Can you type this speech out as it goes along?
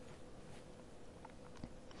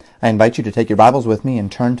I invite you to take your Bibles with me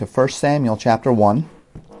and turn to 1 Samuel chapter 1.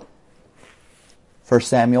 1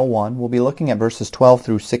 Samuel 1. We'll be looking at verses 12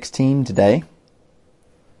 through 16 today.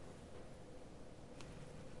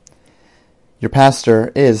 Your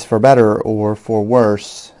pastor is, for better or for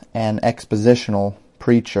worse, an expositional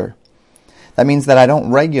preacher. That means that I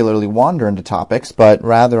don't regularly wander into topics, but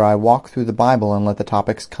rather I walk through the Bible and let the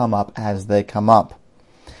topics come up as they come up.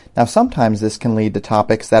 Now, sometimes this can lead to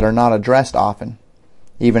topics that are not addressed often,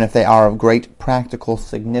 even if they are of great practical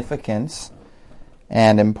significance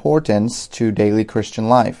and importance to daily Christian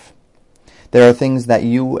life. There are things that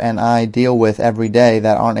you and I deal with every day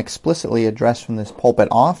that aren't explicitly addressed from this pulpit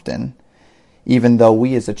often, even though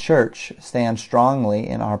we as a church stand strongly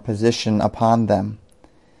in our position upon them.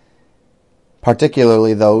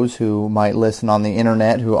 Particularly those who might listen on the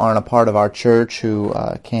internet, who aren't a part of our church, who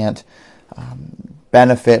can't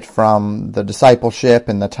benefit from the discipleship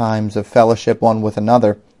and the times of fellowship one with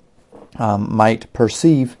another, might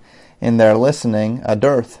perceive in their listening a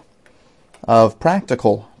dearth of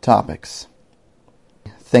practical topics.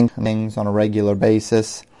 Think things on a regular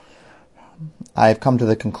basis. I've come to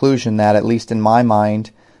the conclusion that, at least in my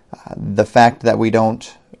mind, the fact that we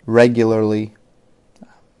don't regularly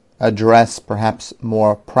address perhaps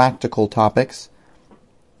more practical topics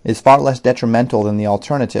is far less detrimental than the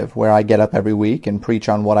alternative, where I get up every week and preach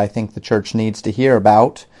on what I think the church needs to hear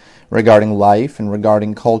about regarding life and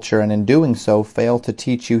regarding culture, and in doing so fail to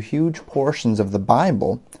teach you huge portions of the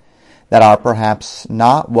Bible that are perhaps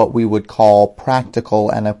not what we would call practical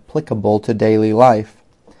and applicable to daily life.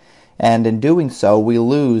 And in doing so, we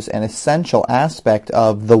lose an essential aspect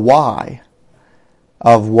of the why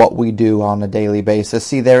of what we do on a daily basis.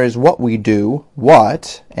 See, there is what we do,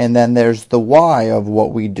 what, and then there's the why of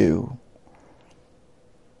what we do.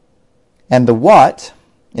 And the what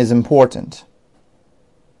is important,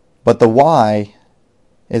 but the why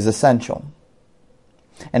is essential.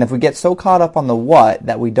 And if we get so caught up on the what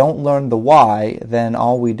that we don't learn the why, then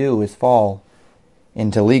all we do is fall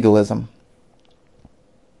into legalism.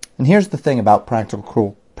 And here's the thing about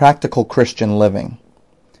practical Christian living.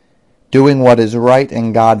 Doing what is right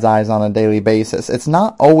in God's eyes on a daily basis. It's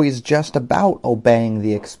not always just about obeying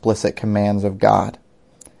the explicit commands of God.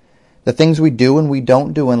 The things we do and we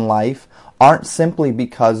don't do in life aren't simply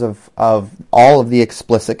because of all of the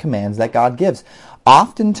explicit commands that God gives.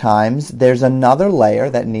 Oftentimes, there's another layer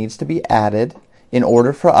that needs to be added in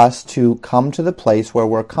order for us to come to the place where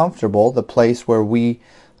we're comfortable, the place where we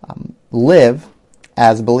live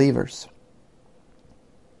as believers.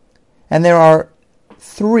 And there are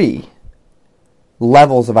three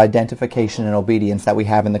levels of identification and obedience that we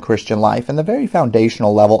have in the Christian life, and the very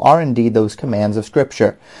foundational level are indeed those commands of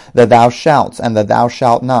Scripture, the thou shalt and the thou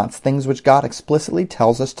shalt nots, things which God explicitly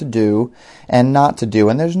tells us to do and not to do,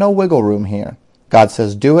 and there's no wiggle room here. God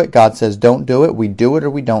says do it, God says don't do it, we do it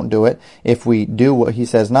or we don't do it. If we do what He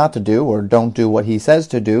says not to do or don't do what He says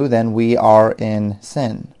to do, then we are in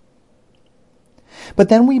sin. But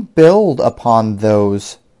then we build upon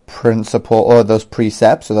those principles or those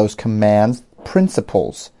precepts or those commands,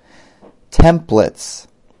 principles, templates,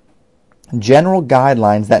 general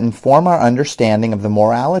guidelines that inform our understanding of the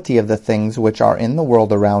morality of the things which are in the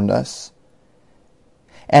world around us.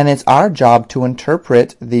 And it's our job to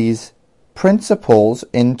interpret these principles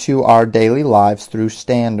into our daily lives through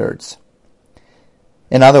standards.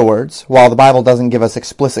 In other words, while the Bible doesn't give us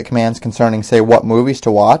explicit commands concerning, say, what movies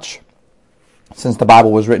to watch, since the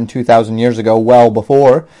Bible was written 2,000 years ago, well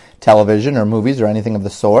before television or movies or anything of the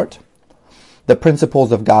sort, the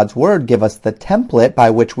principles of God's Word give us the template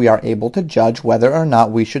by which we are able to judge whether or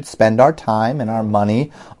not we should spend our time and our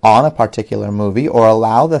money on a particular movie or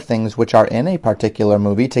allow the things which are in a particular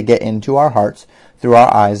movie to get into our hearts through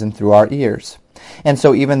our eyes and through our ears. And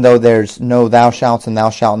so even though there's no thou shalts and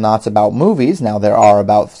thou shalt nots about movies, now there are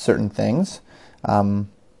about certain things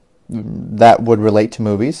that would relate to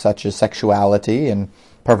movies, such as sexuality and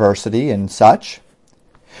perversity and such.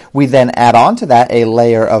 We then add on to that a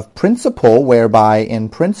layer of principle, whereby in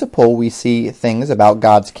principle we see things about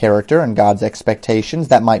God's character and God's expectations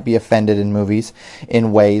that might be offended in movies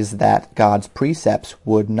in ways that God's precepts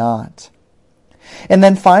would not. And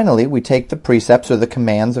then finally, we take the precepts or the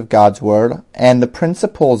commands of God's Word and the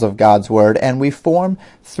principles of God's Word, and we form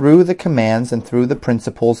through the commands and through the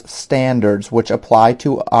principles standards which apply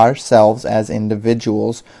to ourselves as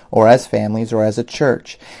individuals or as families or as a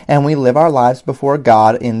church. And we live our lives before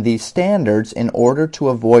God in these standards in order to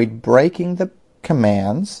avoid breaking the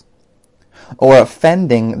commands or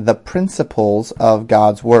offending the principles of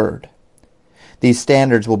God's Word. These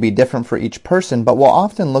standards will be different for each person, but will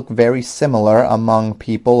often look very similar among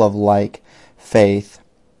people of like faith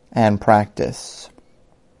and practice.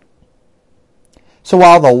 So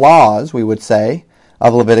while the laws, we would say,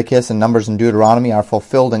 of Leviticus and Numbers and Deuteronomy are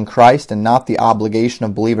fulfilled in Christ and not the obligation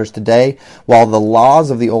of believers today, while the laws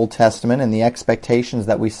of the Old Testament and the expectations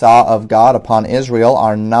that we saw of God upon Israel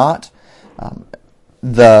are not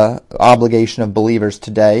the obligation of believers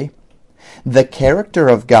today, the character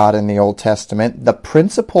of God in the Old Testament, the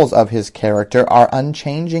principles of His character are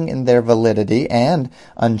unchanging in their validity and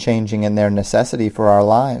unchanging in their necessity for our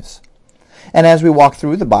lives. And as we walk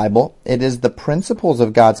through the Bible, it is the principles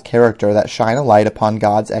of God's character that shine a light upon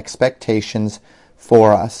God's expectations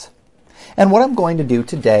for us. And what I'm going to do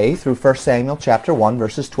today through 1 Samuel chapter 1,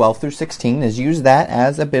 verses 12 through 16 is use that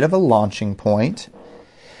as a bit of a launching point.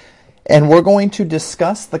 And we're going to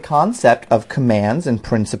discuss the concept of commands and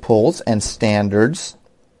principles and standards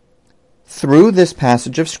through this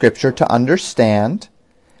passage of Scripture to understand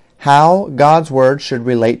how God's Word should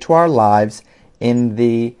relate to our lives in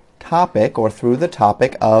the topic or through the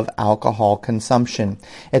topic of alcohol consumption.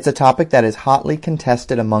 It's a topic that is hotly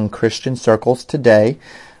contested among Christian circles today,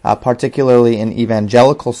 particularly in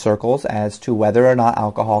evangelical circles, as to whether or not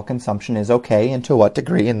alcohol consumption is okay and to what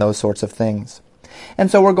degree and those sorts of things.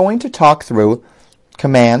 And so we're going to talk through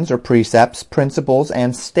commands or precepts, principles,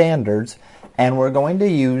 and standards, and we're going to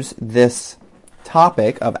use this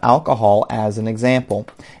topic of alcohol as an example.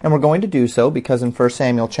 And we're going to do so because in 1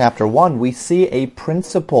 Samuel chapter 1 we see a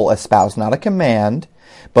principle espoused, not a command,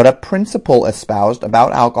 but a principle espoused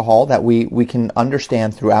about alcohol that we can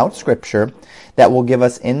understand throughout Scripture that will give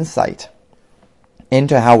us insight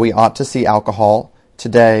into how we ought to see alcohol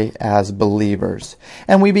today as believers.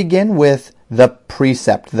 And we begin with the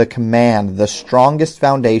precept, the command, the strongest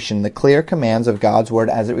foundation, the clear commands of God's Word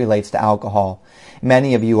as it relates to alcohol.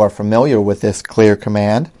 Many of you are familiar with this clear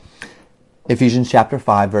command. Ephesians chapter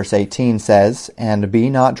 5 verse 18 says, "And be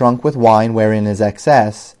not drunk with wine wherein is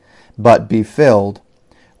excess, but be filled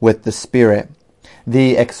with the Spirit."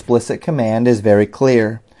 The explicit command is very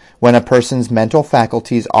clear. When a person's mental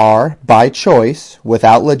faculties are, by choice,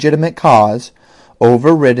 without legitimate cause,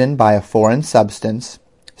 overridden by a foreign substance,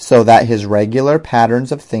 so that his regular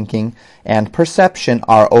patterns of thinking and perception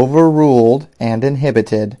are overruled and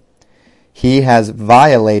inhibited, he has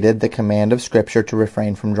violated the command of Scripture to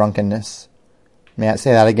refrain from drunkenness. May I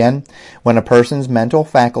say that again? When a person's mental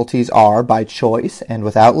faculties are, by choice and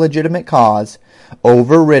without legitimate cause,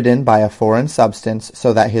 overridden by a foreign substance,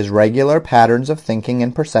 so that his regular patterns of thinking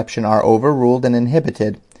and perception are overruled and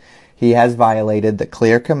inhibited, he has violated the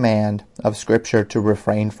clear command of Scripture to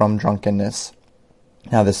refrain from drunkenness.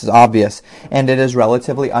 Now this is obvious, and it is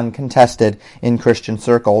relatively uncontested in Christian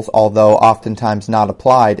circles, although oftentimes not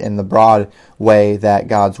applied in the broad way that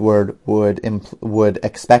God's Word would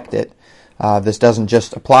expect it. This doesn't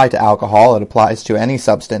just apply to alcohol, it applies to any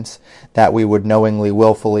substance that we would knowingly,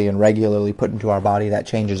 willfully, and regularly put into our body that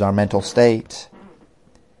changes our mental state.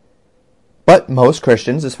 But most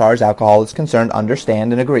Christians, as far as alcohol is concerned,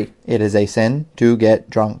 understand and agree. It is a sin to get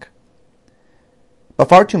drunk. But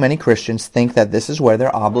far too many Christians think that this is where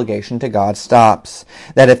their obligation to God stops.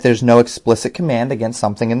 That if there's no explicit command against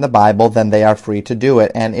something in the Bible, then they are free to do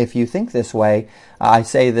it. And if you think this way, I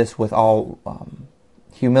say this with all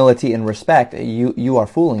humility and respect, you are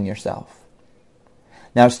fooling yourself.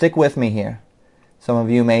 Now stick with me here. Some of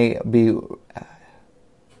you may be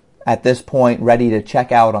at this point ready to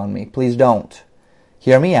check out on me. Please don't.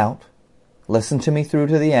 Hear me out. Listen to me through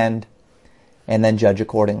to the end, and then judge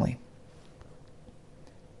accordingly.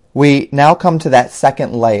 We now come to that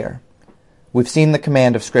second layer. We've seen the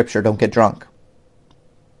command of Scripture, don't get drunk.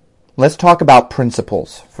 Let's talk about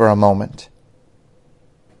principles for a moment.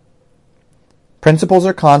 Principles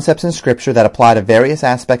are concepts in Scripture that apply to various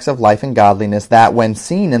aspects of life and godliness that, when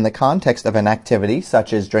seen in the context of an activity,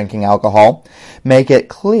 such as drinking alcohol, make it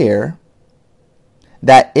clear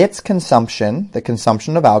that its consumption, the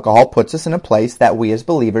consumption of alcohol, puts us in a place that we as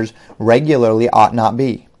believers regularly ought not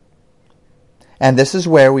be. And this is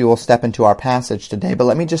where we will step into our passage today. But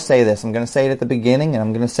let me just say this. I'm going to say it at the beginning and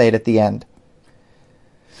I'm going to say it at the end.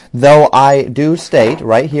 Though I do state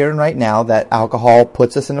right here and right now that alcohol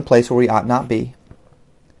puts us in a place where we ought not be,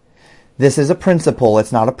 this is a principle,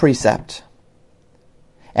 it's not a precept.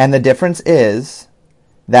 And the difference is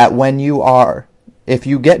that if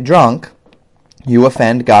you get drunk, you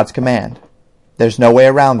offend God's command. There's no way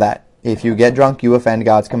around that. If you get drunk, you offend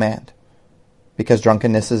God's command. Because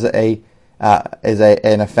drunkenness is an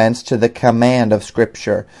offense to the command of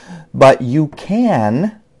Scripture. But you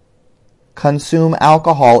can consume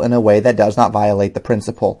alcohol in a way that does not violate the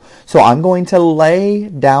principle. So I'm going to lay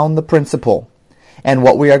down the principle. And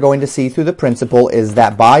what we are going to see through the principle is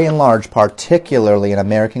that by and large, particularly in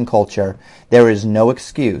American culture, there is no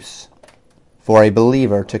excuse for a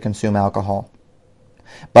believer to consume alcohol.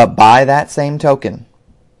 But by that same token,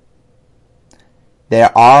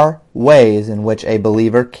 there are ways in which a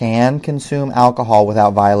believer can consume alcohol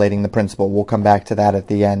without violating the principle. We'll come back to that at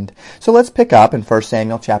the end. So let's pick up in 1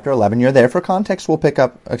 Samuel chapter 11. You're there. For context, we'll pick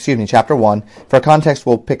up, chapter 1. For context,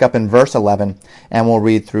 we'll pick up in verse 11, and we'll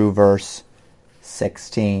read through verse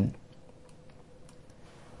 16.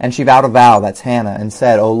 And she vowed a vow, that's Hannah, and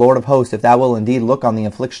said, O Lord of hosts, if thou wilt indeed look on the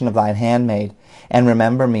affliction of thine handmaid, and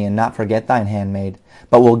remember me, and not forget thine handmaid,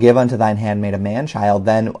 but will give unto thine handmaid a man-child,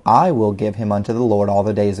 then I will give him unto the Lord all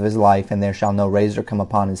the days of his life, and there shall no razor come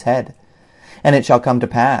upon his head. And it shall come to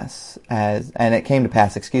pass, as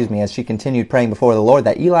she continued praying before the Lord,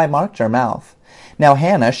 that Eli marked her mouth. Now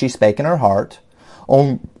Hannah, she spake in her heart,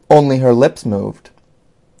 only her lips moved,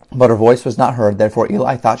 but her voice was not heard, therefore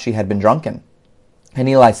Eli thought she had been drunken. And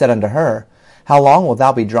Eli said unto her, How long wilt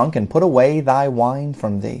thou be drunken? Put away thy wine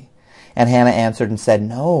from thee. And Hannah answered and said,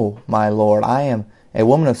 No, my Lord, I am a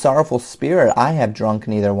woman of sorrowful spirit. I have drunk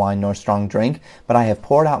neither wine nor strong drink, but I have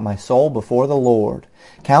poured out my soul before the Lord.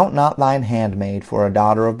 Count not thine handmaid for a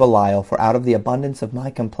daughter of Belial, for out of the abundance of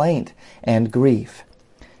my complaint and grief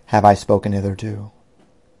have I spoken hitherto.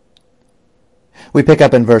 We pick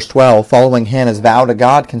up in verse 12, following Hannah's vow to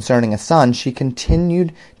God concerning a son, she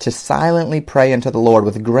continued to silently pray unto the Lord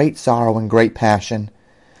with great sorrow and great passion,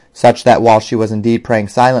 such that while she was indeed praying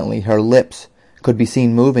silently, her lips could be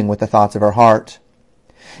seen moving with the thoughts of her heart.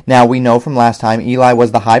 Now we know from last time Eli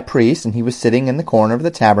was the high priest, and he was sitting in the corner of the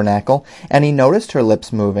tabernacle, and he noticed her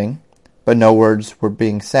lips moving, but no words were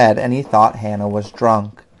being said, and he thought Hannah was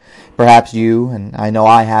drunk. Perhaps you, and I know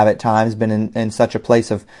I have at times, been in such a place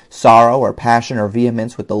of sorrow or passion or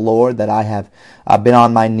vehemence with the Lord that I have been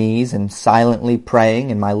on my knees and silently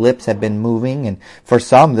praying, and my lips have been moving, and for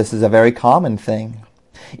some this is a very common thing.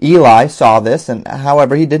 Eli saw this, and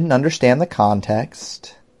however, he didn't understand the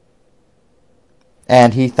context,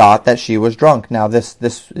 and he thought that she was drunk. Now, this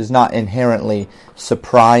is not inherently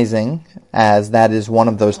surprising, as that is one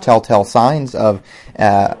of those telltale signs of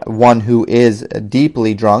one who is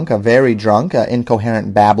deeply drunk, a very drunk,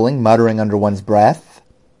 incoherent babbling, muttering under one's breath.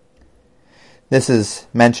 This is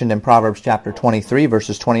mentioned in Proverbs chapter 23,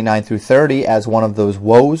 verses 29 through 30, as one of those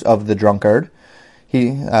woes of the drunkard.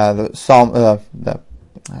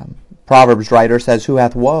 Proverbs writer says, Who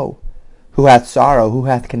hath woe? Who hath sorrow? Who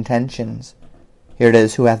hath contentions? Here it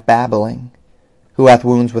is, who hath babbling? Who hath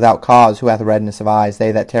wounds without cause? Who hath redness of eyes?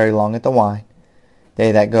 They that tarry long at the wine,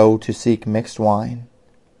 they that go to seek mixed wine.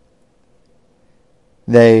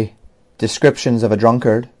 They descriptions of a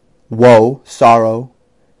drunkard: woe, sorrow,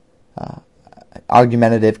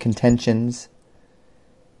 argumentative, contentions,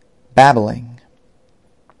 babbling.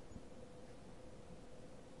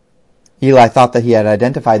 Eli thought that he had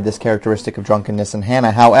identified this characteristic of drunkenness in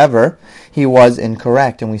Hannah. However, he was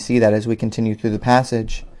incorrect, and we see that as we continue through the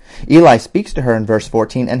passage. Eli speaks to her in verse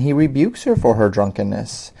 14, and he rebukes her for her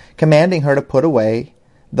drunkenness, commanding her to put away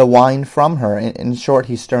the wine from her. In short,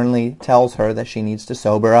 he sternly tells her that she needs to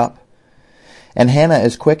sober up. And Hannah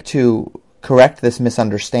is quick to correct this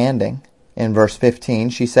misunderstanding. In verse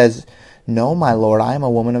 15, she says, No, my Lord, I am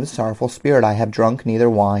a woman of a sorrowful spirit. I have drunk neither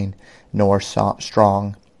wine nor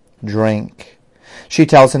strong drink. She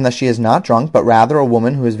tells him that she is not drunk, but rather a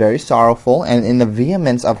woman who is very sorrowful, and in the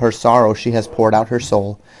vehemence of her sorrow she has poured out her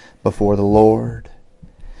soul before the Lord.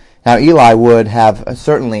 Now Eli would have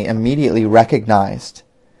certainly immediately recognized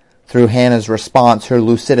through Hannah's response her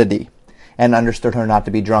lucidity and understood her not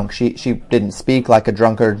to be drunk. She didn't speak like a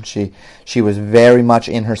drunkard. She was very much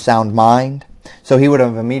in her sound mind. So he would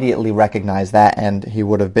have immediately recognized that, and he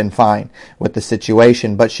would have been fine with the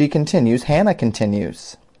situation. But Hannah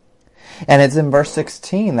continues. And it's in verse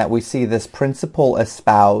 16 that we see this principle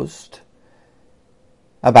espoused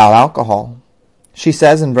about alcohol. She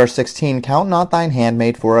says in verse 16, Count not thine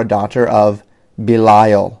handmaid for a daughter of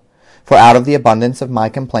Belial, for out of the abundance of my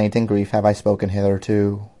complaint and grief have I spoken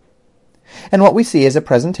hitherto. And what we see is a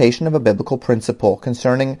presentation of a biblical principle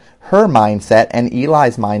concerning her mindset and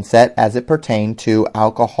Eli's mindset as it pertained to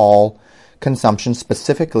alcohol consumption,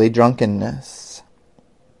 specifically drunkenness.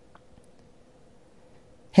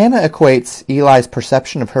 Hannah equates Eli's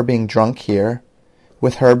perception of her being drunk here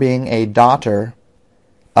with her being a daughter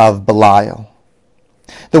of Belial.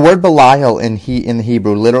 The word Belial in the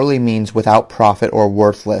Hebrew literally means without profit or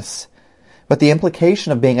worthless. But the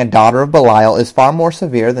implication of being a daughter of Belial is far more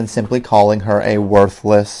severe than simply calling her a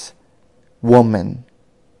worthless woman.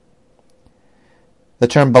 The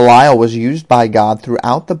term Belial was used by God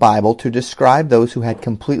throughout the Bible to describe those who had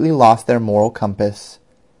completely lost their moral compass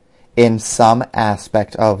in some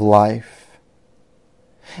aspect of life.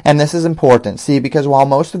 And this is important, see, because while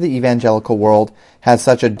most of the evangelical world has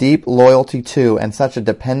such a deep loyalty to and such a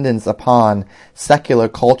dependence upon secular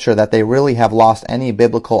culture that they really have lost any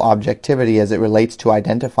biblical objectivity as it relates to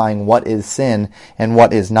identifying what is sin and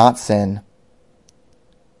what is not sin,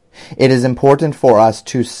 it is important for us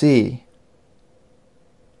to see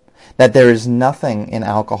that there is nothing in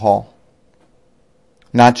alcohol,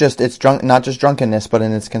 not just drunkenness, but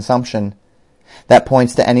in its consumption, that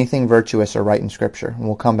points to anything virtuous or right in Scripture. And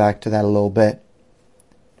we'll come back to that a little bit.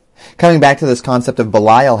 Coming back to this concept of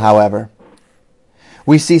Belial, however,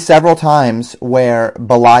 we see several times where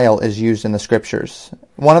Belial is used in the Scriptures.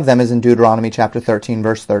 One of them is in Deuteronomy chapter 13,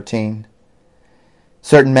 verse 13.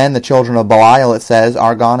 Certain men, the children of Belial, it says,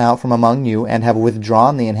 are gone out from among you, and have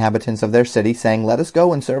withdrawn the inhabitants of their city, saying, Let us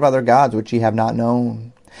go and serve other gods which ye have not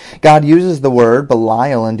known. God uses the word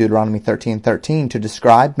Belial in Deuteronomy 13:13 to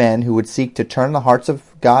describe men who would seek to turn the hearts of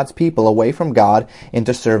God's people away from God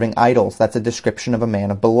into serving idols. That's a description of a man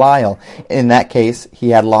of Belial. In that case,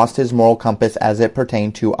 he had lost his moral compass as it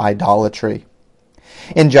pertained to idolatry.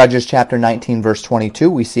 In Judges chapter 19, verse 22,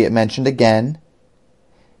 we see it mentioned again.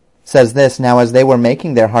 It says this, Now as they were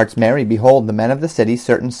making their hearts merry, behold, the men of the city,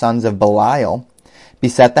 certain sons of Belial,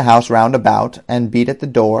 beset the house round about, and beat at the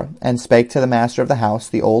door, and spake to the master of the house,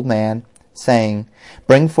 the old man, saying,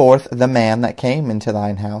 Bring forth the man that came into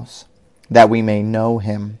thine house, that we may know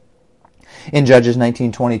him. In Judges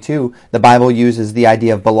 19:22, the Bible uses the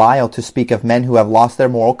idea of Belial to speak of men who have lost their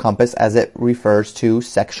moral compass as it refers to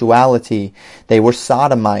sexuality. They were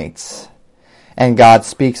sodomites. And God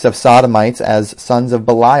speaks of sodomites as sons of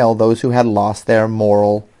Belial, those who had lost their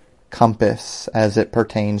moral compass as it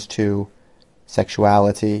pertains to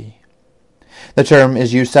sexuality. The term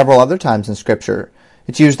is used several other times in Scripture.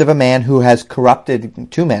 It's used of a man who has corrupted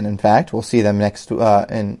two men, in fact. We'll see them next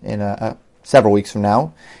in several weeks from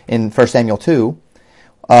now in 1 Samuel 2,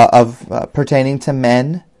 pertaining to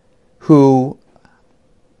men who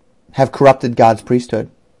have corrupted God's priesthood.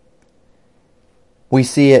 We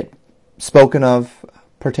see it spoken of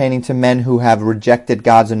pertaining to men who have rejected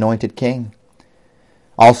God's anointed king.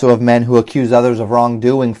 Also of men who accuse others of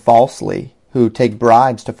wrongdoing falsely, who take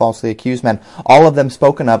bribes to falsely accuse men. All of them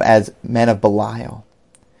spoken of as men of Belial.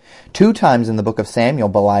 2 times in the book of Samuel,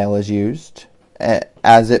 Belial is used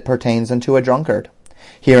as it pertains unto a drunkard.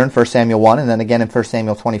 Here in 1 Samuel 1, and then again in 1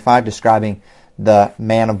 Samuel 25, describing the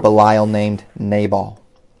man of Belial named Nabal.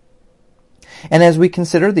 And as we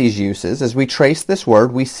consider these uses, as we trace this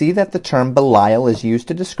word, we see that the term Belial is used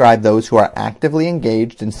to describe those who are actively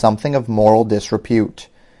engaged in something of moral disrepute.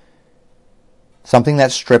 Something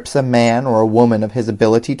that strips a man or a woman of his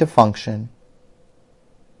ability to function,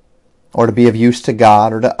 or to be of use to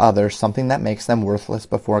God or to others, something that makes them worthless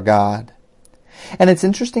before God. And it's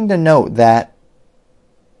interesting to note that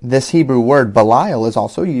this Hebrew word, Belial, is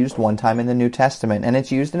also used one time in the New Testament, and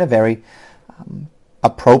it's used in a very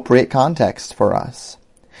appropriate context for us.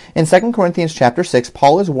 In 2 Corinthians chapter 6,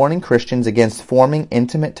 Paul is warning Christians against forming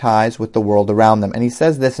intimate ties with the world around them, and he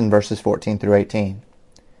says this in verses 14 through 18.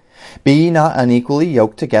 Be ye not unequally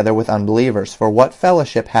yoked together with unbelievers, for what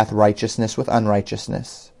fellowship hath righteousness with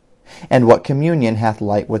unrighteousness? And what communion hath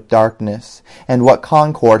light with darkness? And what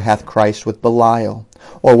concord hath Christ with Belial?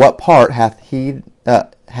 Or what part hath he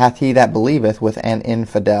that believeth with an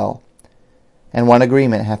infidel? And what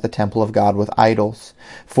agreement hath the temple of God with idols?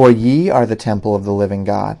 For ye are the temple of the living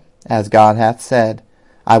God. As God hath said,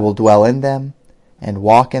 I will dwell in them, and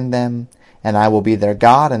walk in them, and I will be their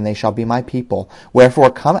God, and they shall be my people. Wherefore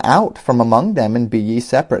come out from among them, and be ye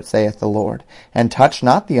separate, saith the Lord, and touch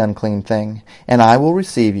not the unclean thing, and I will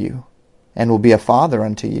receive you, and will be a father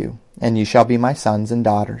unto you, and ye shall be my sons and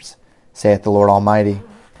daughters, saith the Lord Almighty.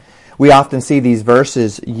 We often see these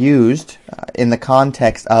verses used in the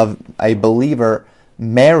context of a believer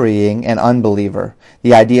marrying an unbeliever.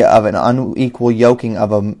 The idea of an unequal yoking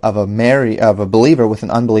of a believer with an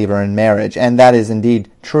unbeliever in marriage, and that is indeed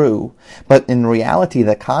true. But in reality,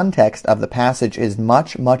 the context of the passage is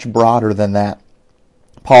much, much broader than that.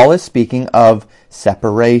 Paul is speaking of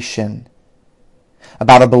separation,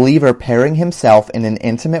 about a believer pairing himself in an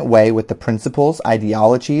intimate way with the principles,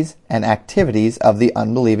 ideologies, and activities of the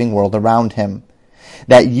unbelieving world around him.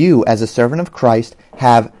 That you, as a servant of Christ,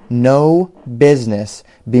 have no business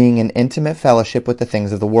being in intimate fellowship with the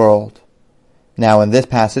things of the world. Now, in this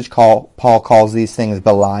passage, Paul calls these things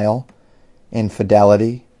Belial,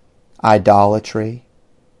 infidelity, idolatry,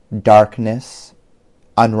 darkness,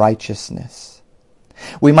 unrighteousness.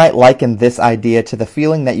 We might liken this idea to the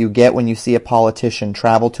feeling that you get when you see a politician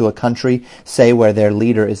travel to a country, say, where their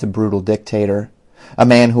leader is a brutal dictator. a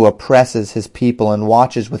man who oppresses his people and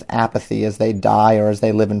watches with apathy as they die or as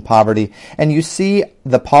they live in poverty. And you see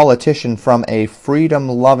the politician from a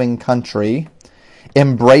freedom-loving country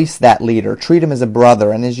embrace that leader, treat him as a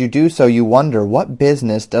brother, and as you do so, you wonder, what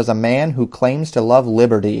business does a man who claims to love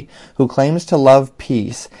liberty, who claims to love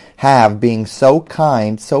peace, have being so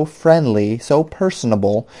kind, so friendly, so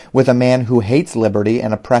personable with a man who hates liberty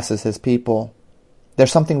and oppresses his people?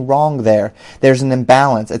 There's something wrong there. There's an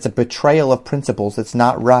imbalance. It's a betrayal of principles. It's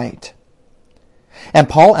not right. And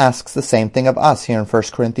Paul asks the same thing of us here in 1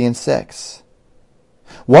 Corinthians 6.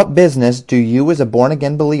 What business do you as a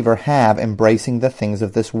born-again believer have embracing the things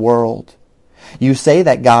of this world? You say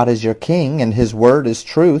that God is your king and his word is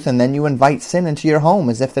truth, and then you invite sin into your home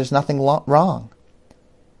as if there's nothing wrong.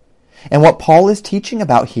 And what Paul is teaching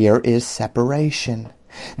about here is separation.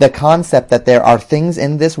 The concept that there are things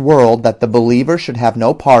in this world that the believer should have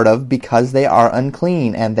no part of because they are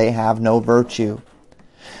unclean and they have no virtue.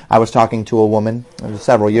 I was talking to a woman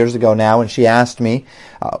several years ago now, and she asked me,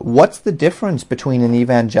 what's the difference between an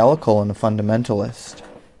evangelical and a fundamentalist?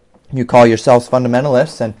 You call yourselves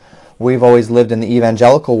fundamentalists, and we've always lived in the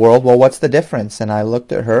evangelical world. Well, what's the difference? And I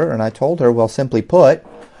looked at her, and I told her, well, simply put,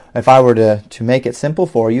 if I were to make it simple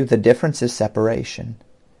for you, the difference is separation.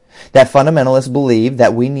 That fundamentalists believe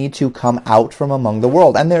that we need to come out from among the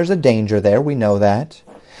world, and there's a danger there, we know that.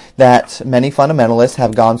 That many fundamentalists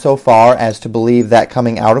have gone so far as to believe that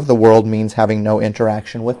coming out of the world means having no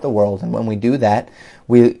interaction with the world. And when we do that,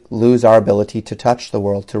 we lose our ability to touch the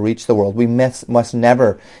world, to reach the world. We must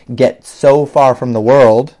never get so far from the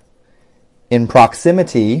world in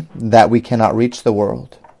proximity that we cannot reach the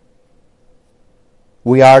world.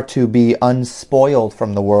 We are to be unspoiled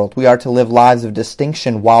from the world. We are to live lives of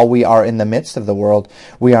distinction while we are in the midst of the world.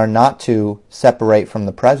 We are not to separate from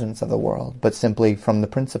the presence of the world, but simply from the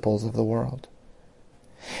principles of the world.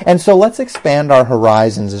 And so let's expand our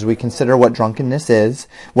horizons as we consider what drunkenness is,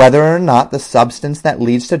 whether or not the substance that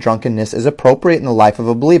leads to drunkenness is appropriate in the life of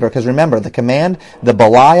a believer. Because remember, the command, the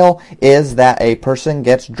Belial, is that a person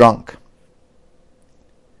gets drunk.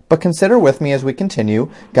 But consider with me as we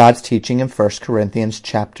continue God's teaching in 1 Corinthians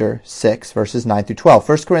chapter 6, verses 9 through 12.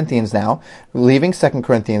 1 Corinthians now, leaving 2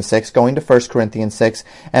 Corinthians 6, going to 1 Corinthians 6,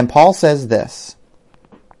 and Paul says this,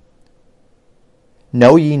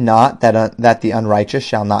 Know ye not that the unrighteous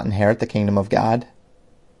shall not inherit the kingdom of God?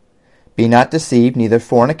 Be not deceived, neither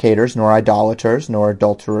fornicators, nor idolaters, nor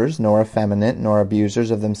adulterers, nor effeminate, nor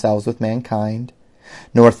abusers of themselves with mankind,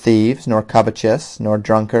 nor thieves, nor covetous, nor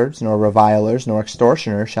drunkards, nor revilers, nor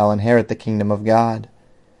extortioners shall inherit the kingdom of God.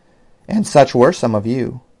 And such were some of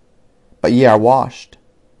you. But ye are washed,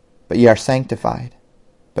 but ye are sanctified,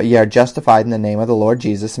 but ye are justified in the name of the Lord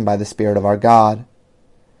Jesus and by the Spirit of our God.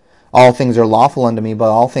 All things are lawful unto me, but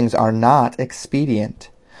all things are not expedient.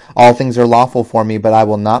 All things are lawful for me, but I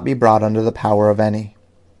will not be brought under the power of any.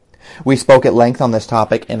 We spoke at length on this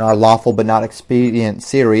topic in our Lawful But Not Expedient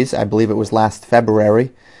series, I believe it was last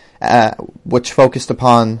February, which focused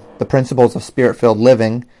upon the principles of Spirit-filled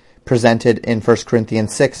living presented in 1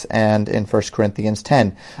 Corinthians 6 and in 1 Corinthians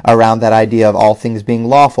 10, around that idea of all things being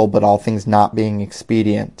lawful, but all things not being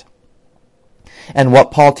expedient. And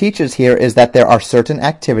what Paul teaches here is that there are certain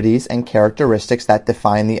activities and characteristics that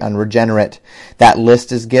define the unregenerate. That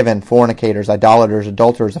list is given: fornicators, idolaters,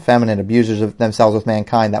 adulterers, effeminate, abusers of themselves with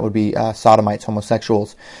mankind. That would be sodomites,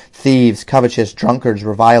 homosexuals, thieves, covetous, drunkards,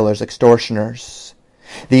 revilers, extortioners.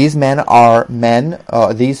 These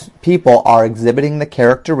these people are exhibiting the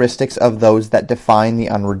characteristics of those that define the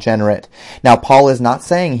unregenerate. Now, Paul is not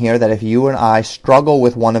saying here that if you and I struggle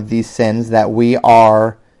with one of these sins that we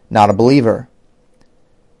are not a believer.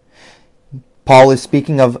 Paul is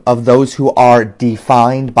speaking of those who are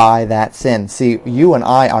defined by that sin. See, you and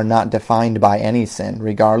I are not defined by any sin,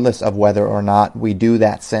 regardless of whether or not we do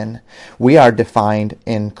that sin. We are defined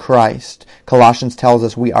in Christ. Colossians tells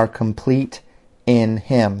us we are complete in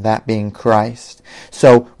Him, that being Christ.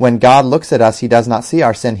 So when God looks at us, He does not see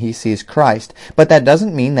our sin, He sees Christ. But that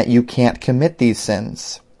doesn't mean that you can't commit these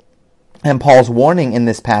sins. And Paul's warning in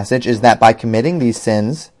this passage is that by committing these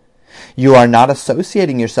sins, you are not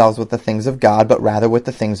associating yourselves with the things of God, but rather with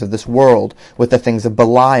the things of this world, with the things of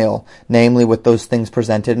Belial, namely with those things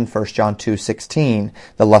presented in 1 John 2:16,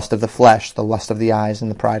 the lust of the flesh, the lust of the eyes, and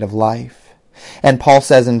the pride of life. And Paul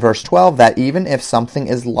says in verse 12 that even if something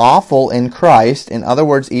is lawful in Christ, in other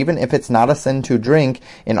words, even if it's not a sin to drink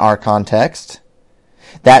in our context,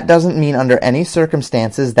 that doesn't mean under any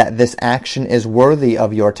circumstances that this action is worthy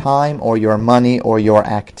of your time or your money or your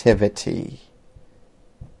activity.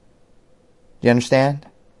 Do you understand?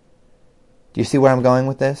 Do you see where I'm going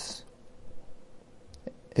with this?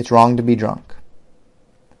 It's wrong to be drunk.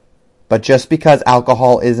 But just because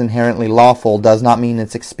alcohol is inherently lawful does not mean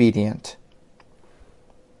it's expedient.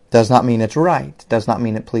 Does not mean it's right. Does not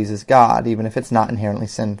mean it pleases God, even if it's not inherently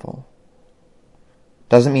sinful.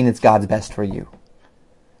 Doesn't mean it's God's best for you.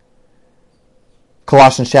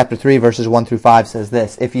 Colossians chapter 3 verses 1 through 5 says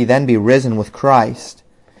this, "If ye then be risen with Christ,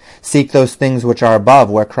 seek those things which are above,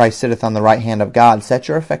 where Christ sitteth on the right hand of God. Set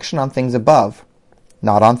your affection on things above,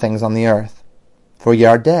 not on things on the earth. For ye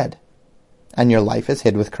are dead, and your life is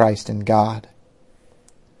hid with Christ in God.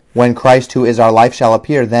 When Christ, who is our life, shall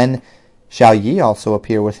appear, then shall ye also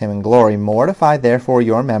appear with him in glory. Mortify therefore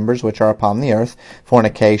your members which are upon the earth,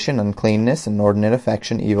 fornication, uncleanness, inordinate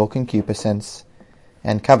affection, evil concupiscence,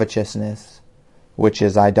 and covetousness, which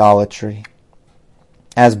is idolatry."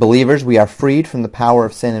 As believers, we are freed from the power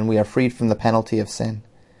of sin, and we are freed from the penalty of sin.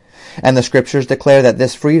 And the Scriptures declare that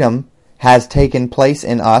this freedom has taken place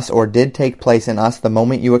in us, or did take place in us, the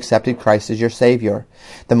moment you accepted Christ as your Savior.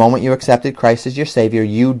 The moment you accepted Christ as your Savior,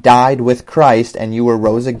 you died with Christ, and you were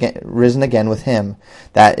risen again with Him.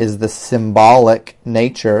 That is the symbolic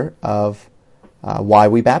nature of why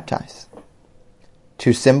we baptize.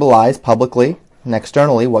 To symbolize publicly and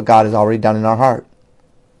externally what God has already done in our heart.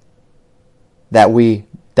 That we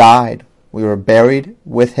died, we were buried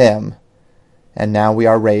with Him, and now we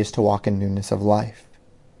are raised to walk in newness of life.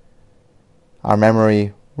 Our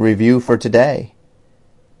memory review for today,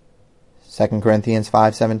 2 Corinthians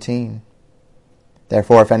 5:17.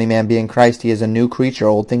 "Therefore, if any man be in Christ, he is a new creature.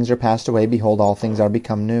 Old things are passed away. Behold, all things are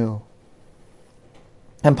become new."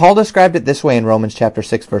 And Paul described it this way in Romans chapter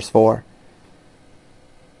 6, verse 4.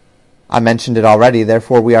 I mentioned it already.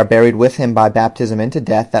 "Therefore we are buried with him by baptism into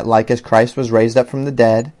death, that like as Christ was raised up from the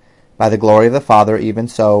dead by the glory of the Father, even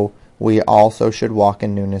so we also should walk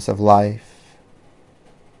in newness of life."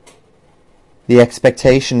 The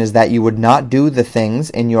expectation is that you would not do the things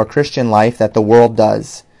in your Christian life that the world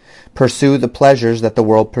does. Pursue the pleasures that the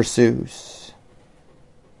world pursues.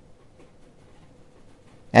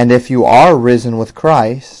 And if you are risen with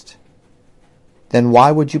Christ, then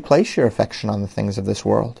why would you place your affection on the things of this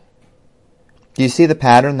world? Do you see the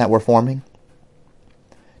pattern that we're forming?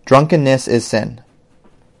 Drunkenness is sin.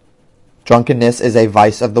 Drunkenness is a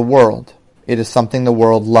vice of the world. It is something the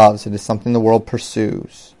world loves. It is something the world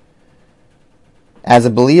pursues. As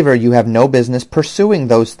a believer, you have no business pursuing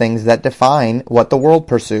those things that define what the world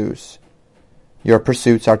pursues. Your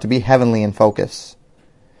pursuits are to be heavenly in focus.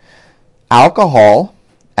 Alcohol,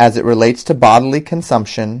 as it relates to bodily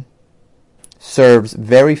consumption, serves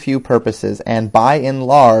very few purposes, and by and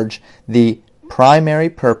large, the primary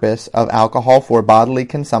purpose of alcohol for bodily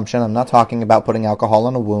consumption, I'm not talking about putting alcohol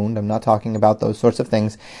on a wound, I'm not talking about those sorts of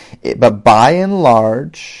things, but by and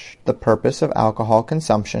large, the purpose of alcohol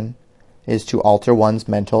consumption is to alter one's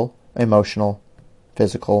mental, emotional,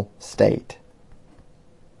 physical state.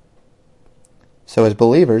 So as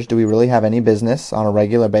believers, do we really have any business on a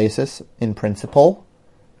regular basis, in principle,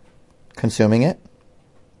 consuming it?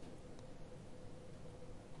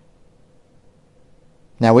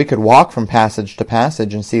 Now we could walk from passage to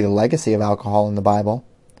passage and see the legacy of alcohol in the Bible.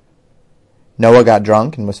 Noah got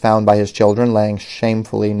drunk and was found by his children laying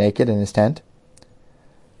shamefully naked in his tent.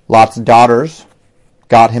 Lot's daughters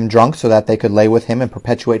got him drunk so that they could lay with him and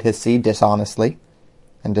perpetuate his seed dishonestly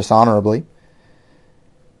and dishonorably.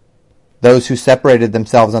 Those who separated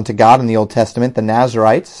themselves unto God in the Old Testament, the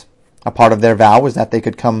Nazarites, a part of their vow was that they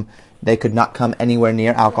could not come anywhere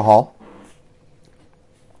near alcohol.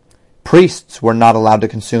 Priests were not allowed to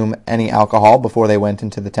consume any alcohol before they went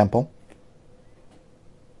into the temple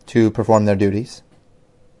to perform their duties.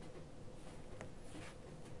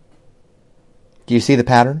 Do you see the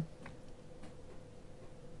pattern?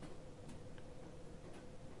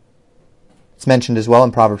 It's mentioned as well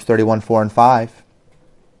in Proverbs 31, 4 and 5.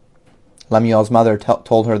 Lemuel's mother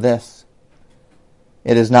told her this: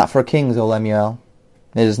 "It is not for kings, O Lemuel,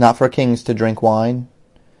 it is not for kings to drink wine,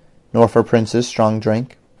 nor for princes strong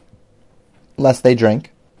drink, lest they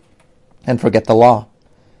drink and forget the law,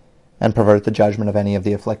 and pervert the judgment of any of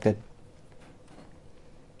the afflicted."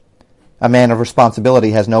 A man of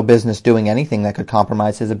responsibility has no business doing anything that could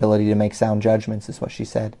compromise his ability to make sound judgments, is what she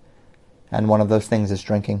said. And one of those things is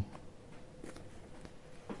drinking.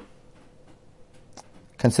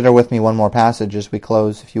 Consider with me one more passage as we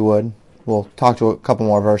close, if you would. We'll talk to a couple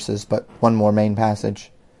more verses, but one more main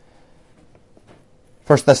passage.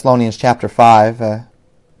 1 Thessalonians chapter 5, a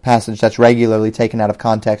passage that's regularly taken out of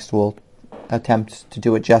context. We'll attempt to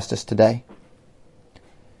do it justice today.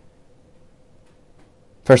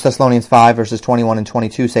 1 Thessalonians 5, verses 21 and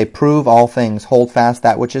 22 say, "Prove all things, hold fast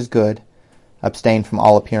that which is good, abstain from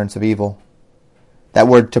all appearance of evil." That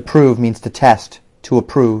word to prove means to test, to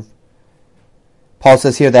approve. Paul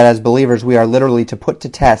says here that as believers we are literally to put to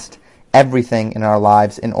test everything in our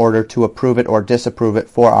lives in order to approve it or disapprove it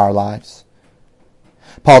for our lives.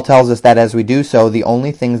 Paul tells us that as we do so, the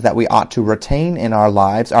only things that we ought to retain in our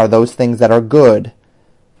lives are those things that are good,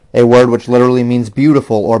 a word which literally means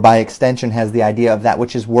beautiful, or by extension has the idea of that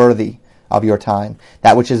which is worthy of your time,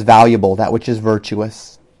 that which is valuable, that which is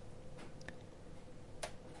virtuous.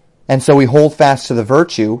 And so we hold fast to the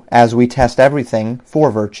virtue as we test everything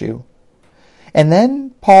for virtue. And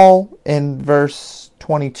then Paul in verse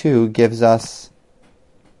 22 gives us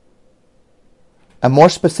a more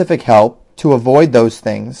specific help to avoid those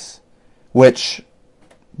things which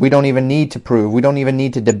we don't even need to prove, we don't even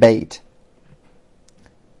need to debate.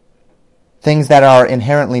 Things that are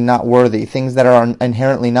inherently not worthy, things that are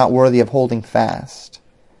inherently not worthy of holding fast.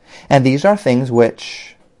 And these are things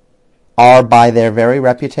which are by their very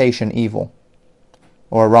reputation evil,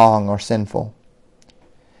 or wrong, or sinful.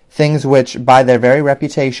 Things which by their very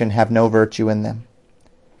reputation have no virtue in them.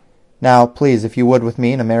 Now, please, if you would with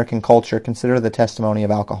me, in American culture, consider the testimony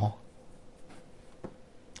of alcohol.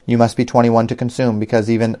 You must be 21 to consume, because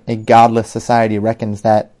even a godless society reckons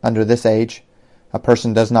that under this age, a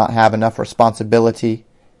person does not have enough responsibility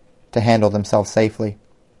to handle themselves safely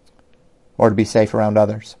or to be safe around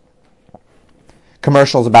others.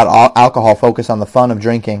 Commercials about alcohol focus on the fun of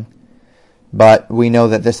drinking, but we know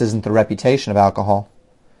that this isn't the reputation of alcohol.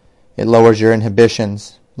 It lowers your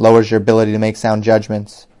inhibitions, lowers your ability to make sound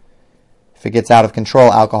judgments. If it gets out of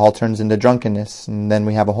control, alcohol turns into drunkenness, and then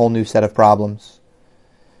we have a whole new set of problems.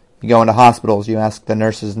 You go into hospitals, you ask the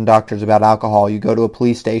nurses and doctors about alcohol. You go to a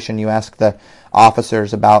police station, you ask the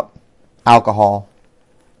officers about alcohol.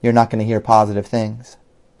 You're not going to hear positive things.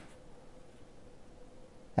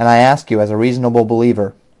 And I ask you, as a reasonable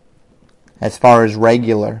believer, as far as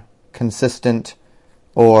regular, consistent,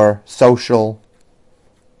 or social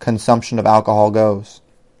consumption of alcohol goes,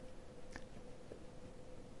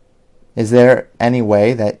 is there any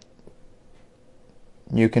way that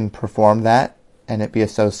you can perform that and it be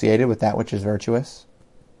associated with that which is virtuous?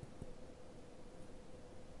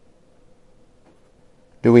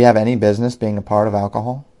 Do we have any business being a part of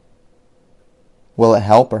alcohol? Will it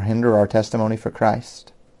help or hinder our testimony for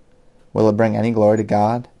Christ? Will it bring any glory to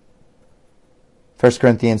God? 1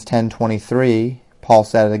 Corinthians 10:23, Paul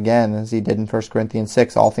said it again as he did in 1 Corinthians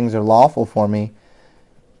 6, all things are lawful for me,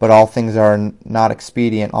 but all things are not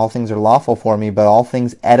expedient. All things are lawful for me, but all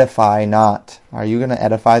things edify not. Are you going to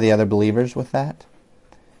edify the other believers with that?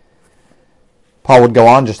 Paul would go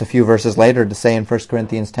on just a few verses later to say in 1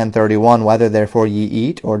 Corinthians 10:31, whether therefore ye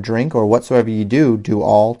eat or drink or whatsoever ye do, do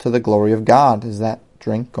all to the glory of God. Is that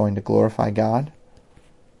drink going to glorify God?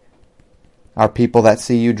 Are people that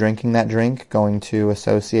see you drinking that drink going to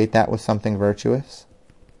associate that with something virtuous?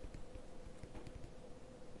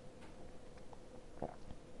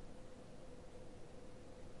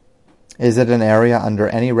 Is it an area under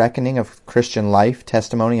any reckoning of Christian life,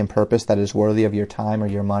 testimony, and purpose that is worthy of your time or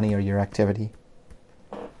your money or your activity?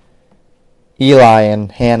 Eli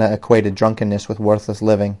and Hannah equated drunkenness with worthless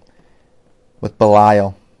living, with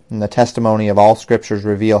Belial, and the testimony of all scriptures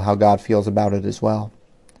reveal how God feels about it as well.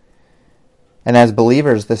 And as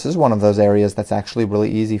believers, this is one of those areas that's actually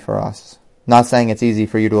really easy for us. Not saying it's easy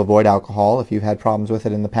for you to avoid alcohol if you've had problems with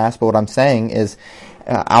it in the past, but what I'm saying is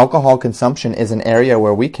alcohol consumption is an area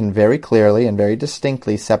where we can very clearly and very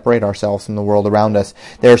distinctly separate ourselves from the world around us.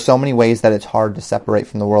 There are so many ways that it's hard to separate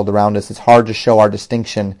from the world around us. It's hard to show our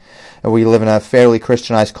distinction. We live in a fairly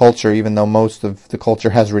Christianized culture, even though most of the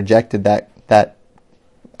culture has rejected that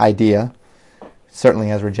idea. It certainly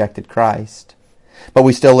has rejected Christ. But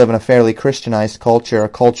we still live in a fairly Christianized culture, a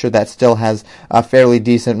culture that still has fairly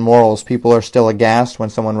decent morals. People are still aghast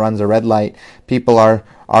when someone runs a red light. People are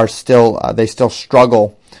still they still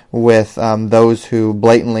struggle with those who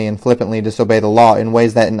blatantly and flippantly disobey the law in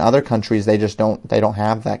ways that in other countries they don't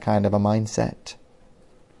have that kind of a mindset.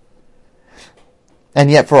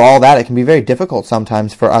 And yet for all that, it can be very difficult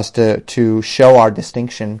sometimes for us to show our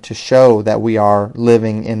distinction, to show that we are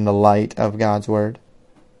living in the light of God's Word.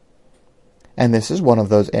 And this is one of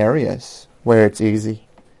those areas where it's easy.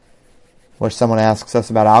 Where someone asks us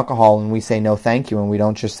about alcohol and we say no thank you, and we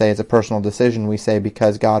don't just say it's a personal decision, we say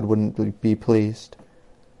because God wouldn't be pleased.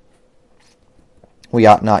 We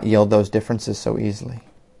ought not yield those differences so easily.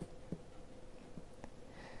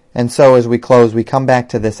 And so as we close, we come back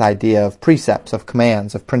to this idea of precepts, of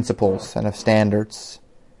commands, of principles, and of standards.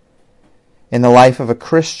 In the life of a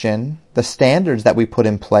Christian, the standards that we put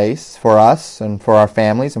in place for us and for our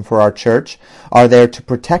families and for our church are there to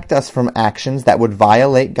protect us from actions that would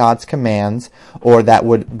violate God's commands or that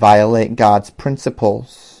would violate God's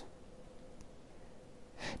principles.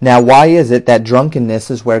 Now, why is it that drunkenness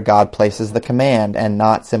is where God places the command and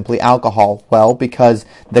not simply alcohol? Well, because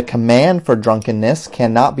the command for drunkenness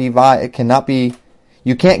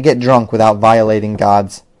you can't get drunk without violating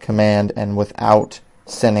God's command and without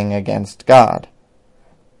sinning against God.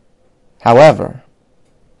 However,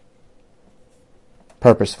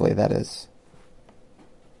 purposefully, that is.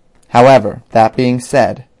 However, that being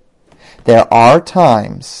said, there are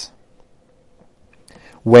times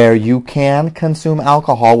where you can consume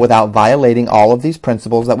alcohol without violating all of these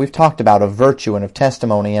principles that we've talked about, of virtue and of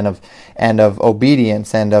testimony and of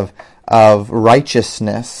obedience and of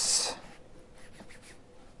righteousness.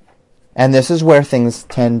 And this is where things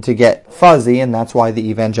tend to get fuzzy, and that's why the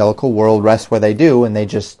evangelical world rests where they do, and they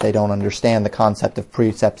don't understand the concept of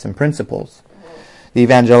precepts and principles. The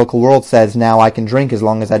evangelical world says, now I can drink as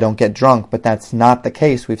long as I don't get drunk, but that's not the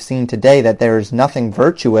case. We've seen today that there is nothing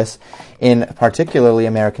virtuous in particularly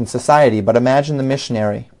American society. But imagine the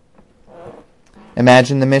missionary.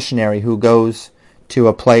 Imagine the missionary who goes to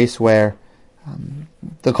a place where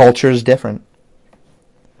the culture is different.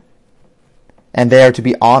 And they are to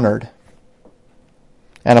be honored.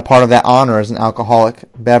 And a part of that honor is an alcoholic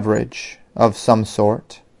beverage of some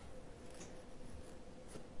sort.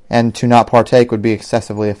 And to not partake would be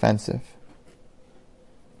excessively offensive.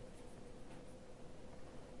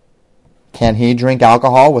 Can he drink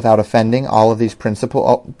alcohol without offending all of these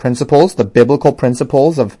principles, the biblical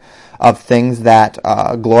principles of things that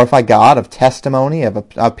glorify God, of testimony, of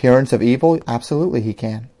appearance of evil? Absolutely he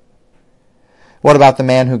can. What about the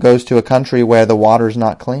man who goes to a country where the water is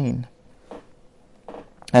not clean?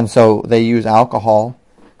 And so they use alcohol,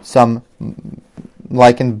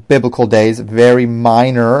 like in biblical days, very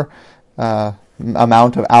minor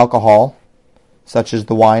amount of alcohol, such as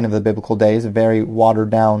the wine of the biblical days, a very watered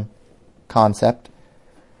down concept,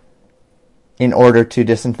 in order to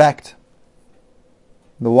disinfect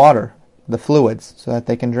the water, the fluids, so that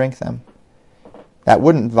they can drink them. That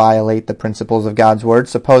wouldn't violate the principles of God's Word.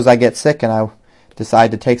 Suppose I get sick and I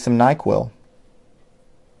decide to take some NyQuil.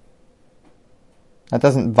 That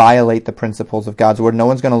doesn't violate the principles of God's Word. No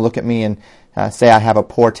one's going to look at me and say I have a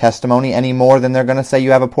poor testimony any more than they're going to say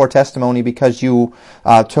you have a poor testimony because you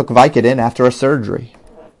took Vicodin after a surgery.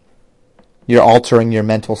 You're altering your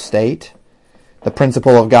mental state. The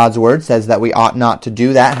principle of God's Word says that we ought not to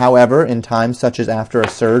do that. However, in times such as after a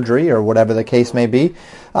surgery or whatever the case may be,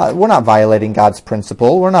 we're not violating God's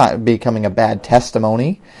principle. We're not becoming a bad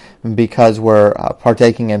testimony because we're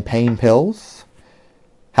partaking in pain pills.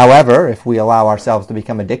 However, if we allow ourselves to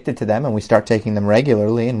become addicted to them and we start taking them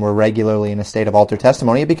regularly and we're regularly in a state of altered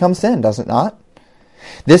testimony, it becomes sin, does it not?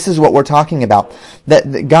 This is what we're talking about.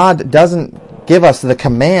 That God doesn't give us the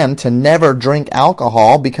command to never drink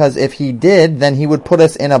alcohol, because if he did, then he would put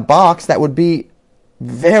us in a box that would be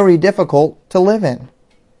very difficult to live in.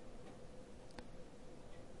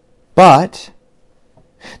 But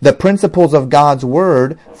the principles of God's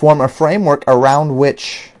Word form a framework around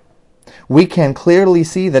which we can clearly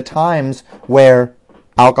see the times where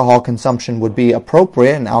alcohol consumption would be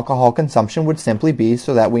appropriate, and alcohol consumption would simply be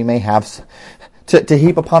so that we may have to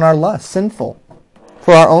heap upon our lust, sinful,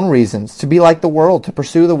 for our own reasons, to be like the world, to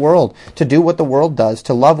pursue the world, to do what the world does,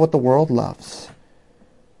 to love what the world loves,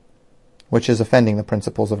 which is offending the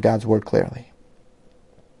principles of God's Word clearly.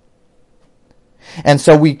 And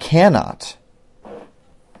so we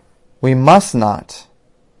must not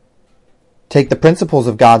take the principles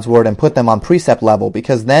of God's Word and put them on precept level,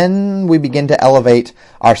 because then we begin to elevate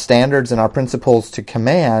our standards and our principles to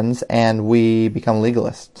commands and we become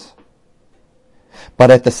legalists.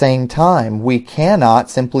 But at the same time, we cannot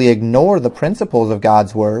simply ignore the principles of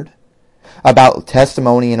God's Word about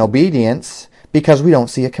testimony and obedience because we don't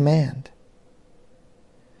see a command.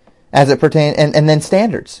 As it pertains, and then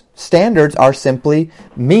standards. Standards are simply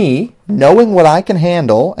me knowing what I can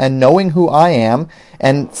handle and knowing who I am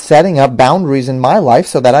and setting up boundaries in my life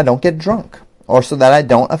so that I don't get drunk or so that I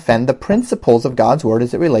don't offend the principles of God's Word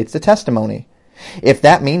as it relates to testimony. If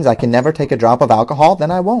that means I can never take a drop of alcohol,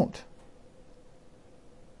 then I won't.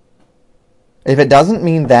 If it doesn't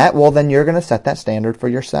mean that, well, then you're going to set that standard for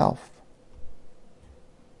yourself.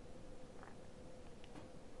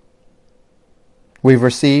 We've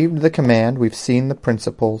received the command. We've seen the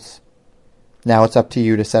principles. Now it's up to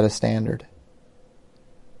you to set a standard.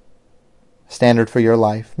 Standard for your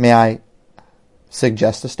life. May I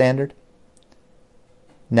suggest a standard?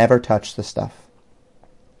 Never touch the stuff.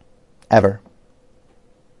 Ever.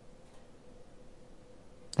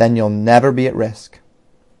 Then you'll never be at risk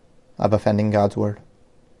of offending God's Word.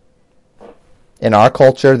 In our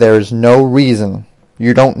culture, there is no reason.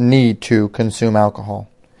 You don't need to consume alcohol.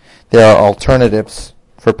 There are alternatives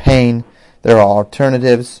for pain There are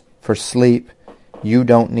alternatives for sleep. You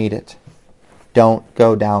don't need it. Don't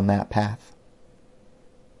go down that path.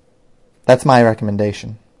 That's my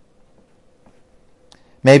recommendation.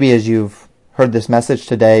 Maybe as you've heard this message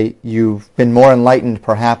today, you've been more enlightened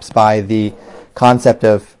perhaps by the concept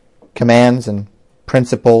of commands and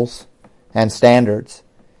principles and standards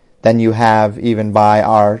than you have even by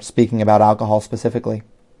our speaking about alcohol specifically.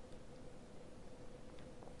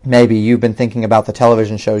 Maybe you've been thinking about the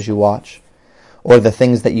television shows you watch, or the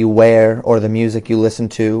things that you wear, or the music you listen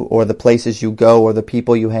to, or the places you go, or the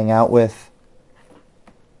people you hang out with.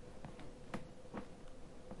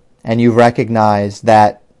 And you've recognized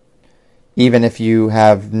that even if you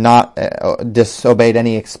have not disobeyed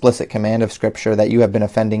any explicit command of Scripture, that you have been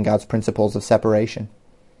offending God's principles of separation.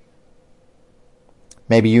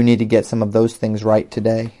 Maybe you need to get some of those things right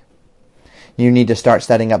today. You need to start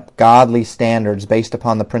setting up godly standards based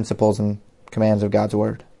upon the principles and commands of God's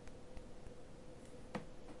Word.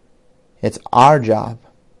 It's our job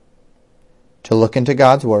to look into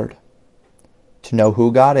God's Word, to know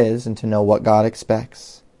who God is and to know what God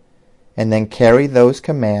expects, and then carry those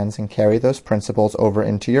commands and carry those principles over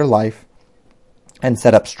into your life and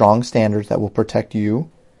set up strong standards that will protect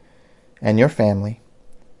you and your family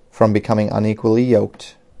from becoming unequally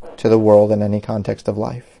yoked to the world in any context of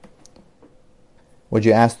life. Would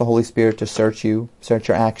you ask the Holy Spirit to search you, search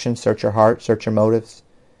your actions, search your heart, search your motives?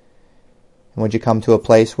 And would you come to a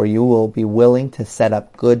place where you will be willing to set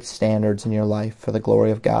up good standards in your life for the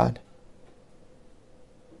glory of God?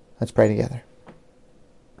 Let's pray together.